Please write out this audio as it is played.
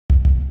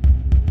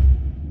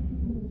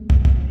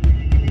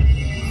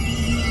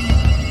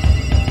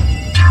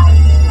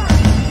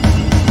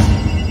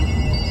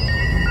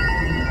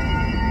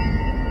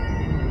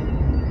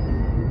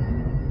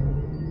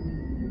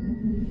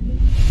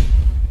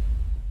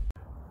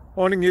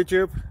Morning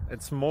YouTube,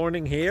 it's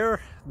morning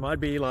here. It might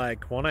be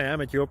like 1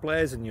 a.m. at your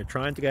place and you're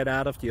trying to get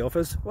out of the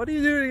office. What are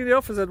you doing in the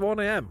office at 1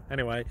 a.m?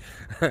 Anyway,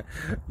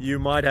 you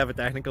might have a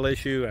technical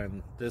issue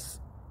and this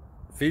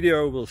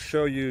video will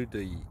show you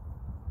the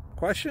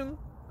question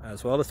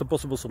as well as the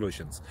possible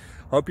solutions.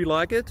 Hope you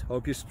like it,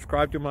 hope you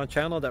subscribe to my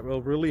channel. That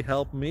will really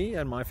help me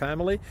and my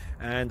family,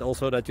 and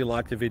also that you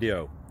like the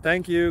video.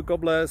 Thank you,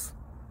 God bless.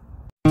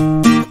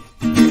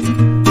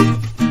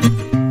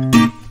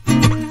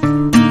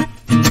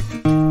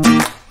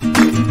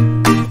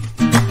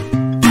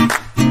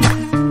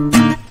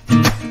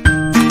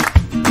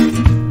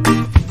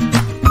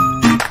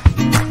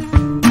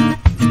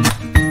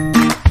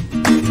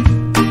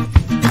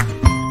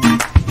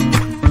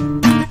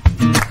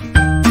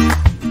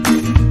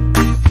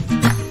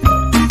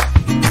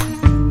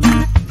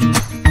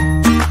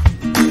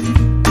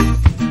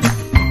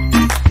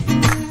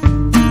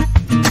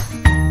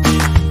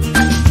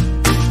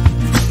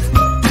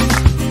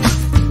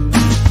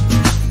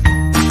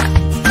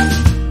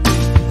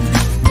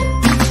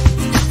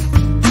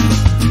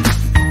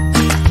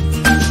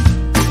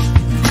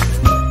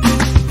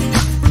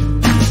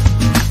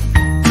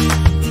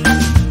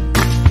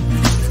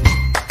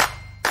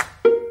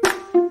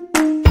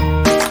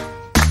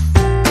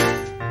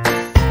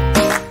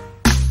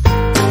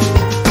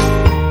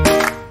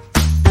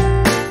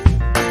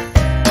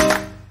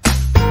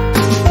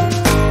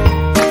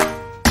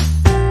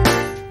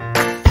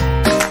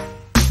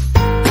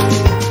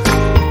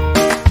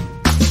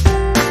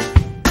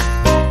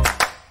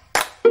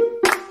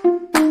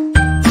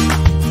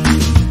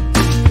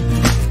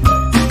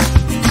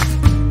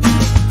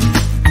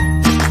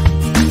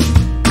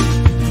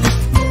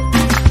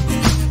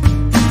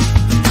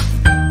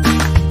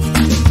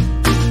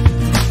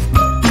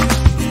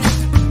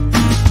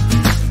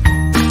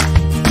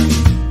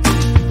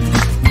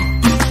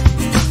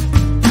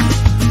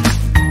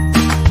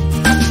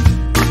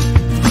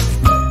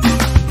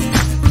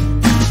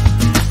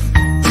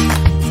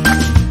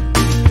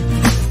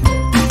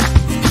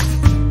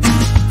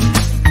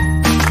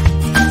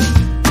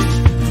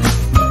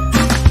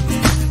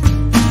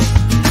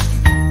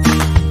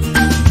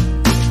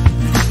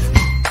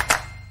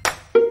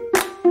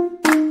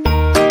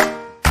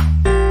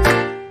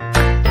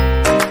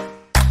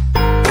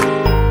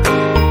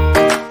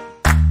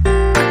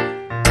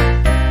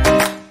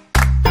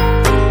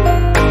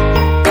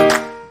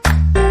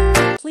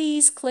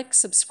 Please click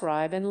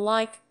subscribe and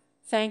like.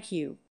 Thank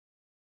you.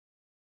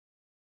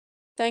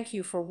 Thank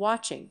you for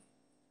watching.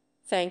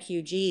 Thank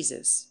you,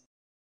 Jesus.